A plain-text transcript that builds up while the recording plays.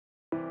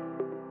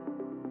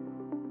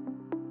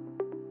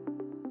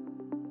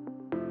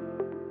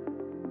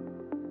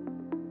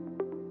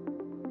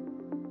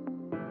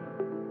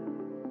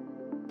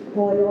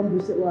Hi, I'm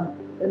Priscilla,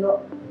 and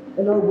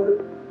I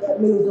work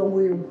at Meals on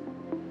Wheels.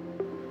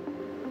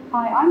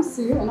 Hi, I'm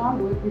Sue, and I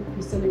work with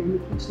Priscilla in the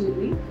kitchen at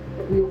Link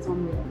at Meals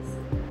on Wheels.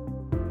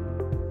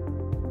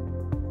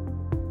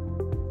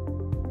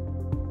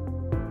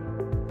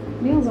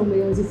 Meals on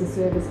Wheels is a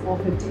service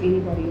offered to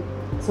anybody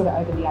sort of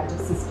over the age of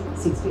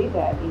 60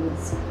 that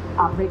is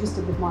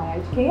registered with My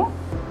Aged Care.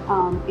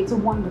 It's a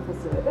wonderful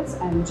service,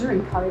 and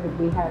during COVID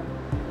we had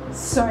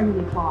so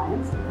many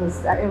clients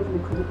because our elderly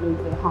couldn't leave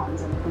their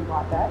homes and anything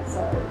like that,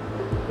 so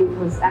it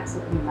was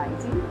absolutely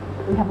amazing.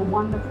 We have a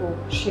wonderful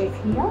chef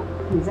here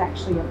who's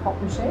actually a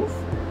proper chef.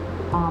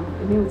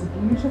 The meals are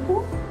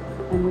beautiful,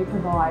 and we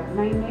provide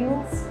main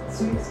meals,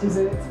 soups,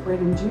 desserts, bread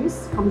and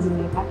juice, comes in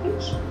their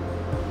package.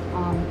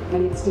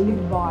 And it's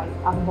delivered by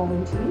other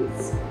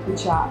volunteers,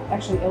 which are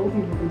actually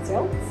elderly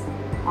themselves,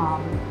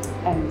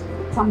 and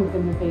some of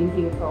them have been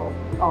here for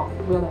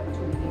well over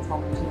 20 years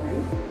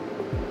volunteering,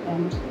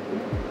 and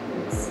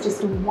it's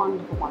just a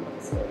wonderful,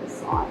 wonderful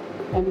service.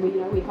 And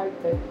we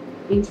hope that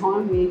in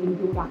time we even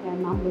build up our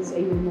numbers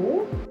even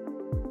more.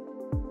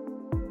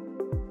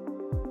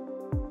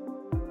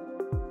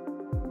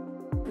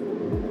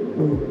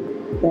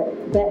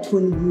 About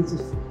 20 years of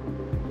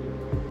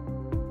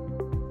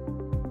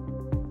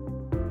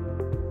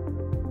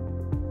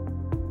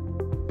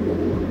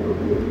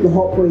the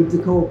hot breads,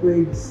 the cold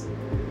breads,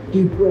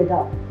 do bread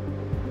up,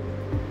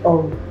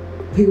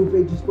 peeled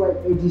veggies, great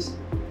veggies,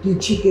 do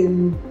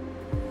chicken,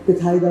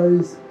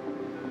 potatoes,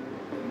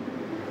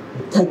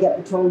 take out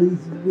the trolleys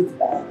with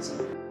bags.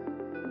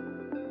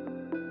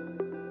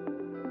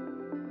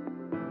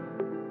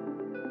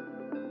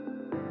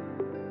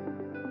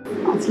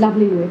 It's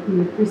lovely working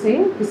with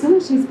Priscilla.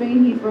 She's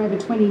been here for over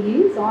 20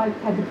 years. I've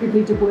had the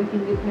privilege of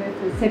working with her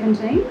for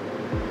 17.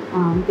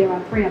 There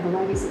are 3 other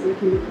ladies that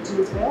work in the kitchen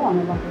as well on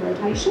a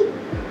rotation.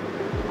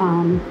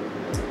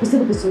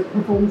 Priscilla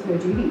performs her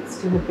duties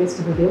to her best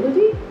of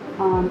ability.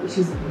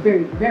 She's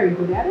very, very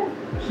good at it.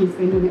 She's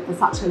been doing it for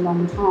such a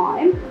long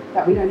time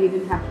that we don't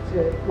even have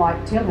to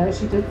tell her,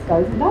 she just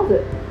goes and does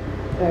it.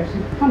 So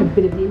she's kind of a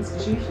bit of the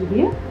institution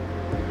here.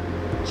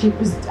 She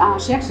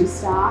actually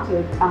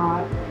started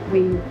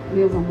when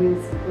Meals on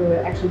Wheels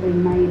were actually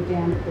being made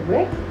down at the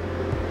Rec,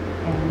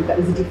 and that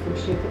was a different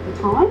chef at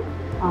the time.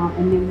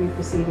 And then we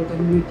proceeded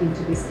and moved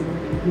into this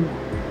building here.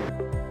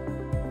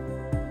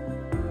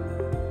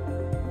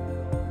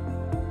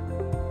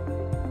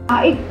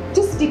 It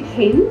just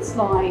depends.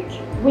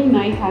 We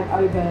may have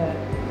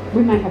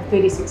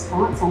 36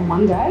 clients on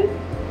one day,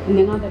 and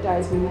then other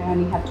days we may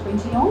only have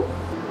 20 on.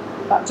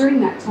 But during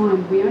that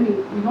time, we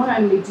not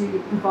only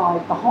do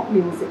provide the hot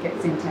meals that get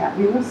sent out,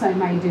 we also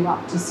may do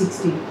up to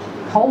 60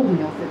 cold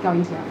meals that go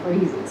into our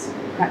freezers.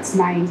 That's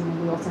mains, and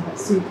then we also have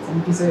soups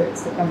and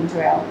desserts that go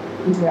into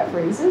our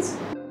freezers.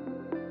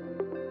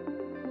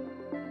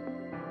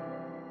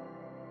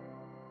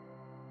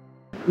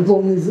 As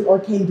long as I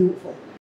can do it for